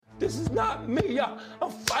This is not me.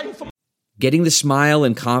 I'm fighting for. Getting the smile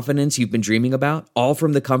and confidence you've been dreaming about, all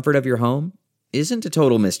from the comfort of your home, isn't a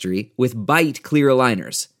total mystery with Byte clear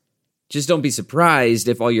aligners. Just don't be surprised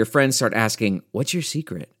if all your friends start asking, "What's your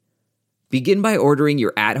secret?" Begin by ordering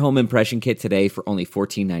your at-home impression kit today for only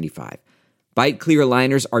 $14.95. Byte clear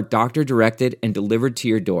aligners are doctor-directed and delivered to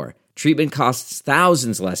your door. Treatment costs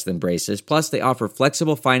thousands less than braces, plus they offer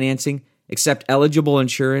flexible financing, accept eligible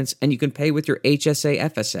insurance, and you can pay with your HSA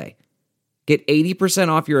FSA. Get 80%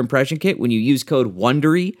 off your impression kit when you use code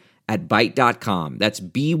WONDERY at Byte.com. That's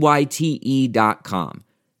BYTE.com.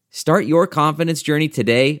 Start your confidence journey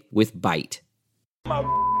today with Byte. My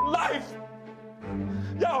life.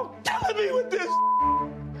 Y'all killing me with this.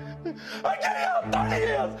 I gave y'all 30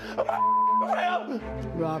 years of my career.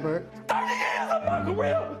 Robert. 30 years of my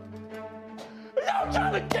career. Y'all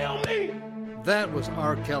trying to kill me. That was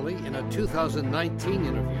R. Kelly in a 2019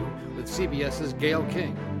 interview with CBS's Gayle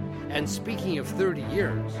King. And speaking of 30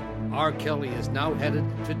 years, R. Kelly is now headed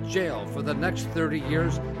to jail for the next 30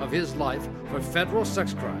 years of his life for federal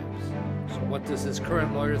sex crimes. So what does his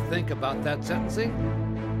current lawyer think about that sentencing?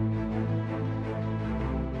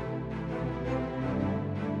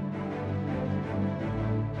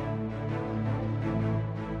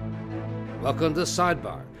 Welcome to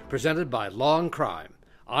Sidebar, presented by Long Crime.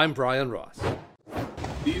 I'm Brian Ross.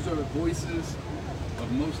 These are the voices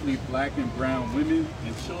of mostly black and brown women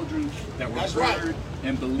and children that were heard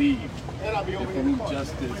and believed, and for whom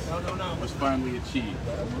justice was finally achieved.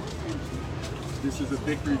 This is a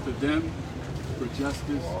victory for them, for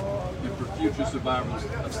justice, and for future survivors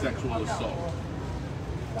of sexual assault.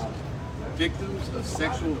 Victims of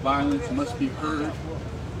sexual violence must be heard,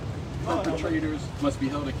 perpetrators must be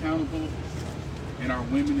held accountable, and our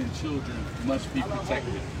women and children must be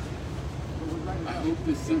protected. I hope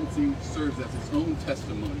this sentencing serves as its own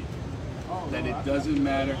testimony that it doesn't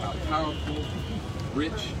matter how powerful,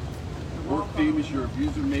 rich, or famous your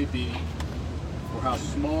abuser may be, or how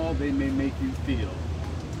small they may make you feel.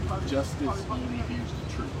 Justice only views the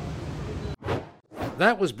truth.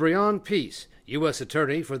 That was Breon Peace, U.S.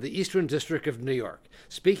 Attorney for the Eastern District of New York,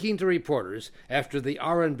 speaking to reporters after the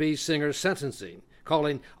R&B singer's sentencing,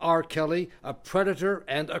 calling R. Kelly a predator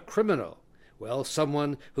and a criminal. Well,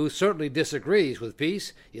 someone who certainly disagrees with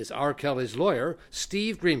Peace is R. Kelly's lawyer,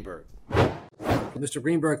 Steve Greenberg. Mr.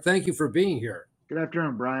 Greenberg, thank you for being here. Good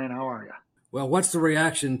afternoon, Brian. How are you? Well, what's the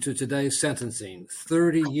reaction to today's sentencing?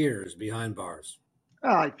 30 years behind bars.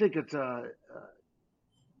 I think it's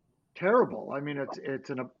terrible. I mean,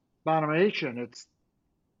 it's an abomination. It's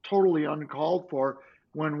totally uncalled for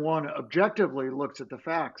when one objectively looks at the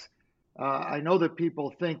facts. I know that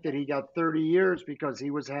people think that he got 30 years because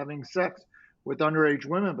he was having sex with underage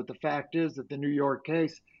women, but the fact is that the New York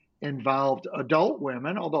case involved adult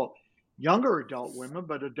women, although younger adult women,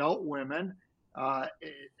 but adult women,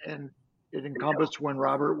 and it encompassed when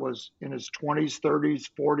Robert was in his 20s, 30s,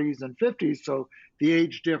 40s, and 50s. So the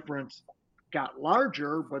age difference got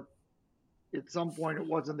larger, but at some point it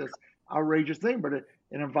wasn't this outrageous thing, but it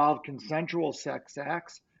involved consensual sex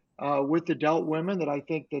acts with adult women that I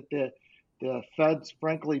think that the feds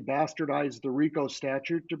frankly bastardized the RICO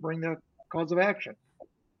statute to bring the cause of action.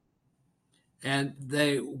 And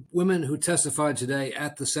women who testified today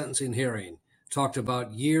at the sentencing hearing talked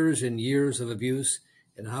about years and years of abuse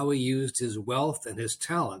and how he used his wealth and his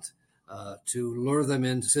talent to lure them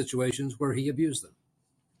into situations where he abused them.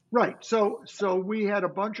 Right. So we had a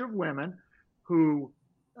bunch of women who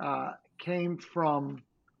came from,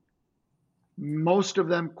 most of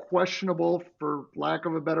them questionable, for lack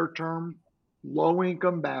of a better term,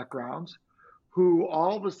 low-income backgrounds, who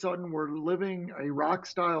all of a sudden were living a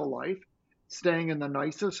rock-style life, staying in the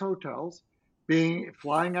nicest hotels,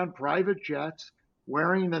 flying on private jets,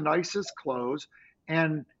 wearing the nicest clothes,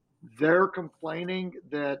 and they're complaining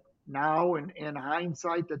that now, in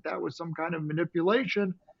hindsight, that was some kind of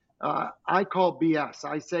manipulation. I call BS.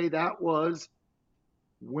 I say that was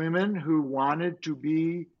women who wanted to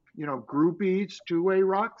be, groupies to a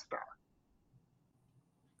rock star.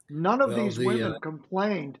 None of these women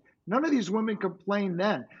complained. None of these women complained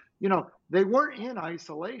then. They weren't in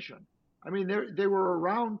isolation. I mean, they were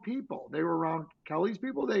around people. They were around Kelly's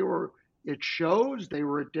people. They were at shows. They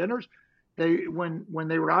were at dinners. When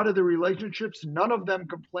they were out of the relationships, none of them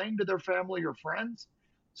complained to their family or friends.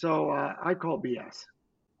 So I call BS.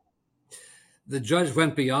 The judge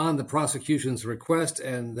went beyond the prosecution's request,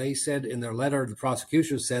 and they said in their letter, the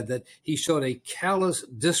prosecution said that he showed a callous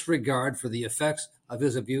disregard for the effects of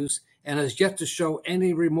his abuse and has yet to show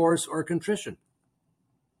any remorse or contrition.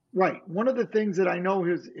 Right. One of the things that I know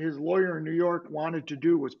his lawyer in New York wanted to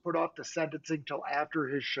do was put off the sentencing till after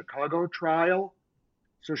his Chicago trial,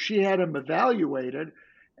 So she had him evaluated,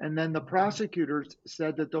 and then the prosecutors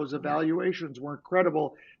said that those evaluations weren't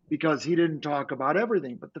credible because he didn't talk about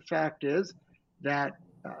everything. But the fact is that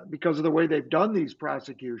because of the way they've done these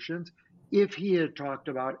prosecutions, if he had talked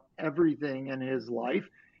about everything in his life,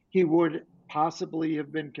 he would possibly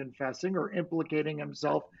have been confessing or implicating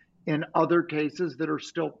himself in other cases that are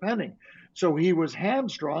still pending. So he was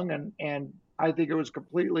hamstrung, and I think it was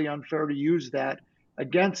completely unfair to use that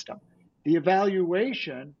against him. The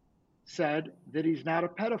evaluation said that he's not a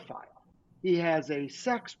pedophile. He has a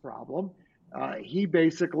sex problem. He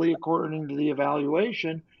basically, according to the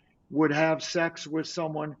evaluation, would have sex with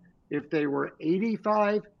someone if they were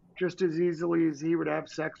 85 just as easily as he would have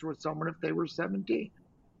sex with someone if they were 17.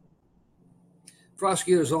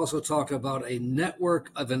 Prosecutors also talked about a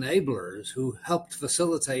network of enablers who helped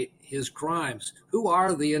facilitate his crimes. Who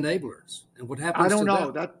are the enablers, and what happens to them? I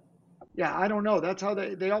don't know. I don't know. That's how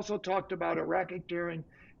they also talked about a racketeering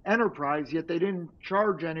enterprise, yet they didn't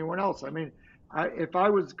charge anyone else. I mean, if I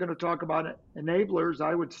was going to talk about enablers,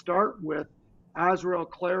 I would start with Azriel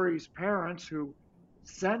Clary's parents, who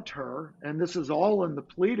sent her, and this is all in the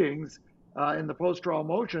pleadings, in the post-trial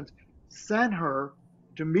motions, sent her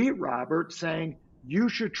to meet Robert saying, you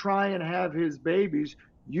should try and have his babies.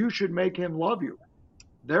 You should make him love you.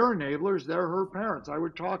 They're enablers. They're her parents. I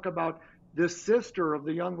would talk about this sister of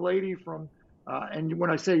the young lady from, and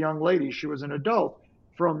when I say young lady, she was an adult,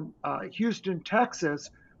 from Houston,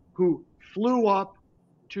 Texas, who flew up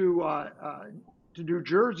to New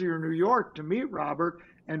Jersey or New York to meet Robert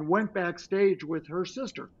and went backstage with her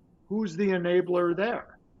sister. Who's the enabler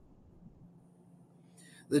there?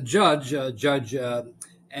 The judge, Judge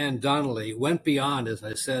Ann Donnelly, went beyond, as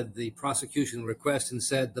I said, the prosecution request and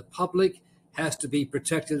said the public has to be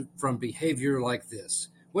protected from behavior like this.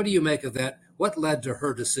 What do you make of that? What led to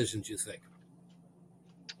her decision, do you think?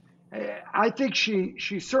 I think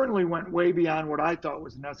she certainly went way beyond what I thought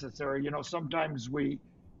was necessary. You know, sometimes we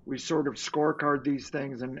sort of scorecard these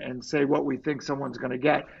things and say what we think someone's going to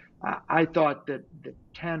get. I thought that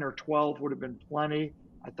 10 or 12 would have been plenty.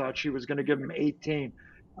 I thought she was going to give him 18.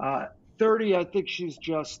 30, I think she's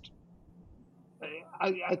just,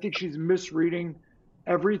 I think she's misreading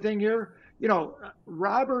everything here. You know,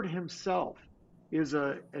 Robert himself is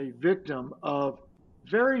a victim of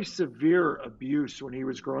very severe abuse when he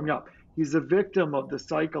was growing up. He's a victim of the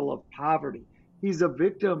cycle of poverty. He's a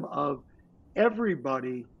victim of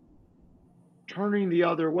everybody turning the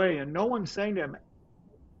other way. And no one's saying to him,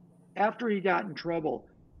 after he got in trouble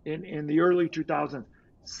in the early 2000s,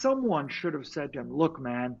 someone should have said to him, look,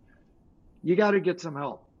 man, you got to get some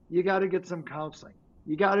help. You got to get some counseling.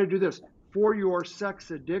 You got to do this for your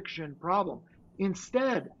sex addiction problem.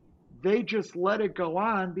 Instead, they just let it go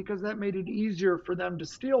on because that made it easier for them to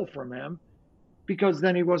steal from him, because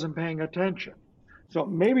then he wasn't paying attention. So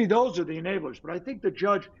maybe those are the enablers, but I think the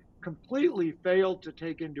judge completely failed to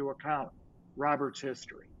take into account Robert's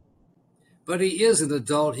history. But he is an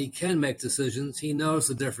adult. He can make decisions. He knows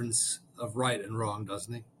the difference of right and wrong,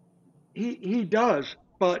 doesn't he? He does,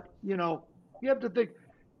 but, you know, you have to think,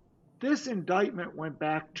 this indictment went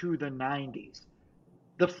back to the 90s.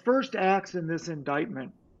 The first acts in this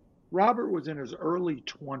indictment, Robert was in his early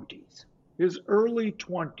 20s.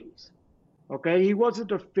 Okay, he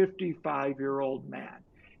wasn't a 55-year-old man.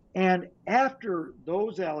 And after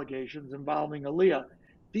those allegations involving Aaliyah,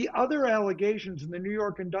 the other allegations in the New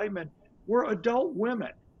York indictment were adult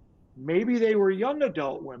women. Maybe they were young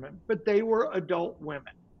adult women, but they were adult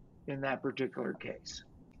women in that particular case.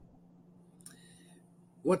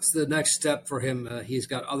 What's the next step for him? He's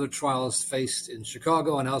got other trials faced in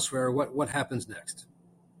Chicago and elsewhere. What happens next?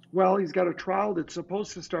 Well, he's got a trial that's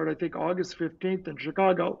supposed to start, I think, August 15th in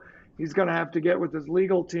Chicago. He's going to have to get with his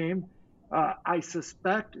legal team. I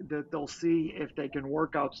suspect that they'll see if they can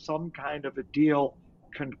work out some kind of a deal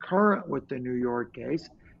concurrent with the New York case.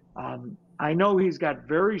 I know he's got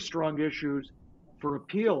very strong issues for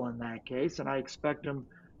appeal in that case, and I expect him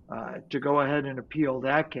to go ahead and appeal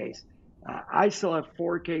that case. I still have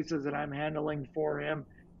 4 cases that I'm handling for him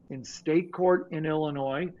in state court in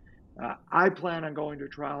Illinois. I plan on going to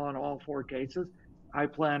trial on all 4 cases. I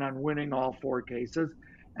plan on winning all 4 cases.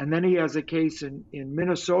 And then he has a case in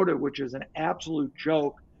Minnesota, which is an absolute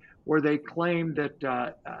joke, where they claim that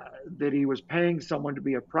that he was paying someone to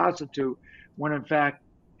be a prostitute when in fact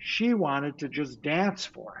she wanted to just dance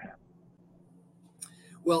for him.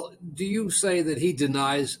 Well, do you say that he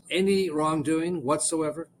denies any wrongdoing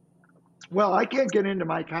whatsoever? Well, I can't get into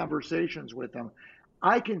my conversations with him.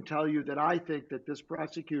 I can tell you that I think that this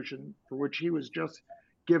prosecution, for which he was just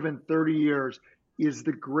given 30 years, is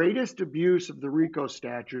the greatest abuse of the RICO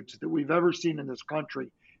statutes that we've ever seen in this country,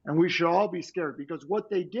 And we should all be scared, because what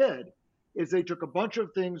they did is they took a bunch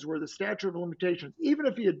of things where the statute of limitations, even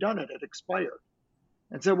if he had done it, it expired,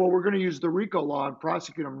 and said, well, we're going to use the RICO law and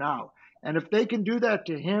prosecute him now. And if they can do that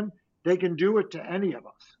to him, they can do it to any of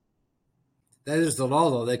us. That is the law,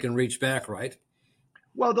 though. They can reach back, right?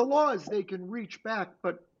 Well, the law is they can reach back,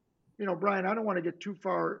 but, Brian, I don't want to get too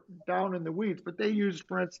far down in the weeds, but they used,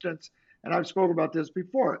 for instance, and I've spoken about this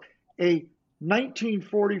before, a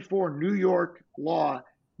 1944 New York law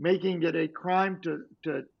making it a crime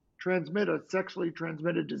to transmit a sexually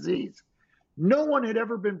transmitted disease. No one had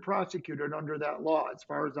ever been prosecuted under that law, as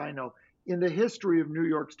far as I know, in the history of New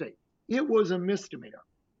York State. It was a misdemeanor.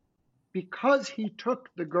 Because he took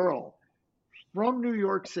the girl from New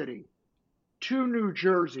York City to New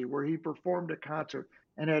Jersey, where he performed a concert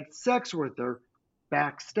and had sex with her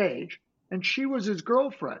backstage, and she was his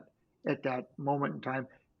girlfriend at that moment in time,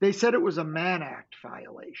 they said it was a Mann Act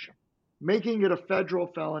violation, making it a federal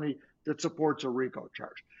felony that supports a RICO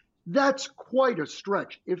charge. That's quite a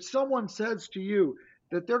stretch. If someone says to you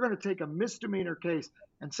that they're going to take a misdemeanor case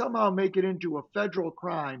and somehow make it into a federal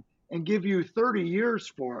crime and give you 30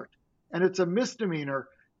 years for it, and it's a misdemeanor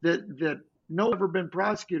that no one ever been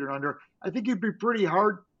prosecuted under, I think you'd be pretty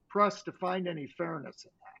hard-pressed to find any fairness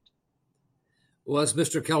in that. Was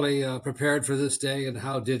Mr. Kelly prepared for this day, and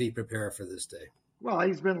how did he prepare for this day? Well,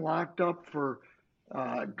 he's been locked up for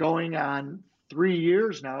going on 3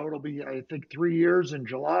 years now. It'll be, I think, 3 years in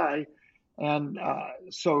July. And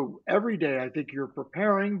so every day I think you're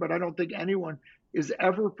preparing, but I don't think anyone is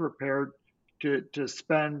ever prepared to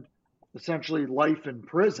spend essentially life in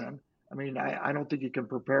prison. I mean, I don't think you can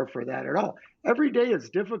prepare for that at all. Every day is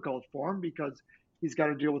difficult for him because he's got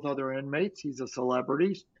to deal with other inmates. He's a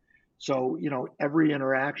celebrity. So, every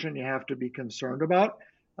interaction you have to be concerned about.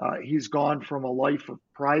 He's gone from a life of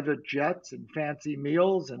private jets and fancy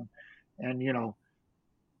meals and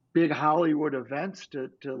big Hollywood events to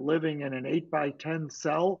living in an 8x10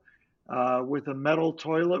 cell with a metal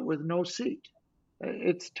toilet with no seat.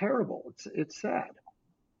 It's terrible. It's sad.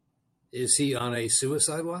 Is he on a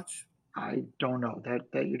suicide watch? I don't know.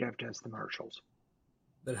 That you'd have to ask the marshals.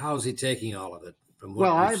 But how is he taking all of it?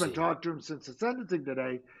 Well, I haven't talked to him since the sentencing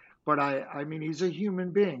today, but I mean, he's a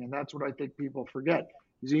human being, and that's what I think people forget.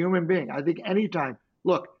 He's a human being. I think anytime,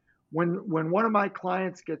 look, when one of my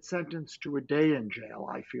clients gets sentenced to a day in jail,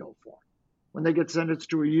 I feel for him. When they get sentenced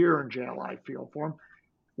to a year in jail, I feel for him.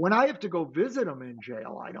 When I have to go visit them in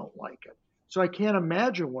jail, I don't like it. So I can't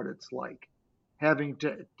imagine what it's like having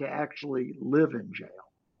to actually live in jail.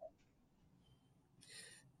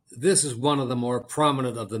 This is one of the more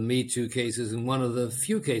prominent of the Me Too cases, and one of the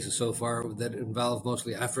few cases so far that involve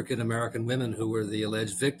mostly African-American women who were the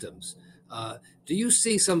alleged victims. Do you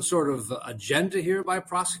see some sort of agenda here by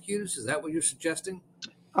prosecutors? Is that what you're suggesting?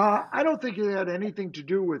 I don't think it had anything to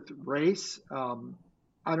do with race. I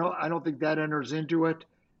don't think that enters into it.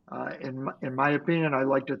 In my opinion, I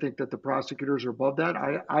like to think that the prosecutors are above that.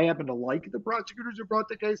 I happen to like the prosecutors who brought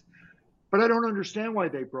the case, but I don't understand why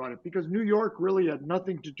they brought it, because New York really had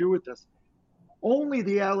nothing to do with this. Only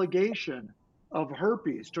the allegation of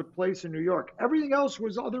herpes took place in New York. Everything else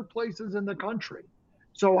was other places in the country.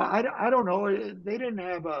 So I don't know. They didn't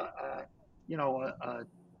have a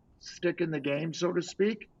stick in the game, so to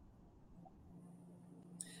speak.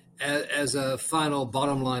 As a final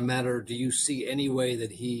bottom line matter, do you see any way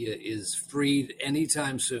that he is freed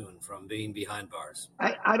anytime soon from being behind bars?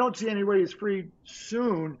 I don't see any way he's freed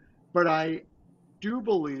soon, but I do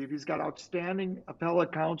believe he's got outstanding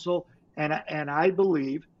appellate counsel, and I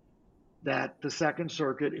believe that the Second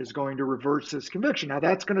Circuit is going to reverse this conviction. Now,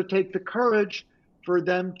 that's going to take the courage for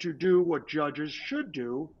them to do what judges should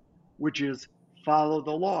do, which is follow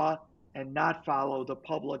the law and not follow the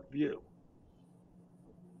public view.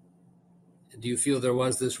 Do you feel there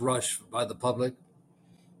was this rush by the public?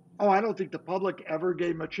 Oh, I don't think the public ever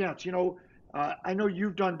gave him a chance. I know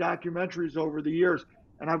you've done documentaries over the years,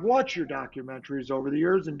 and I've watched your documentaries over the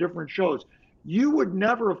years in different shows. You would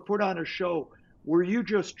never have put on a show where you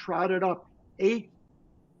just trotted up 8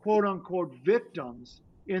 quote unquote victims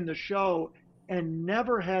in the show and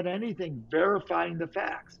never had anything verifying the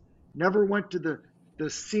facts, never went to the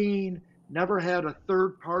scene, never had a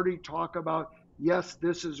third party talk about, yes,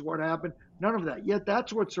 this is what happened. None of that. Yet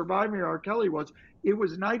that's what Surviving R. Kelly was. It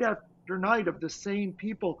was night after night of the same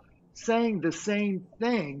people saying the same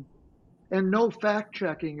thing and no fact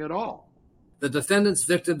checking at all. The defendant's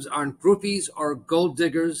victims aren't groupies or gold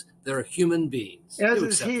diggers. They're human beings. As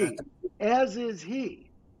is he.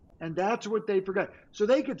 And that's what they forgot. So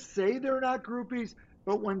they could say they're not groupies,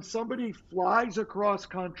 but when somebody flies across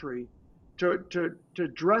country to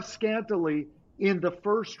dress scantily in the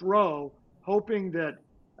first row, hoping that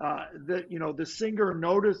that, you know, the singer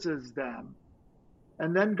notices them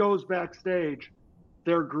and then goes backstage,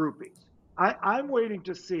 they're groupies. I'm waiting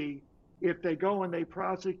to see if they go and they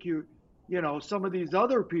prosecute, you know, some of these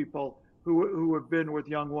other people who have been with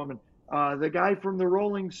young women, the guy from the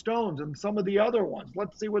Rolling Stones and some of the other ones.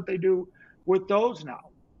 Let's see what they do with those now.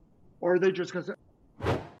 Or are they just going to...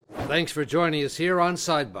 Thanks for joining us here on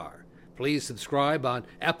Sidebar. Please subscribe on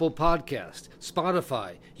Apple Podcast,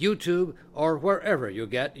 Spotify, YouTube, or wherever you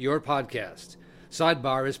get your podcasts.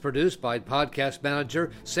 Sidebar is produced by podcast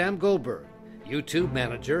manager Sam Goldberg, YouTube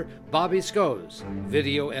manager Bobby Schoes,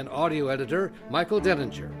 video and audio editor Michael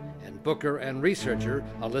Denninger, and booker and researcher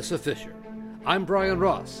Alyssa Fisher. I'm Brian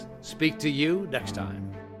Ross. Speak to you next time.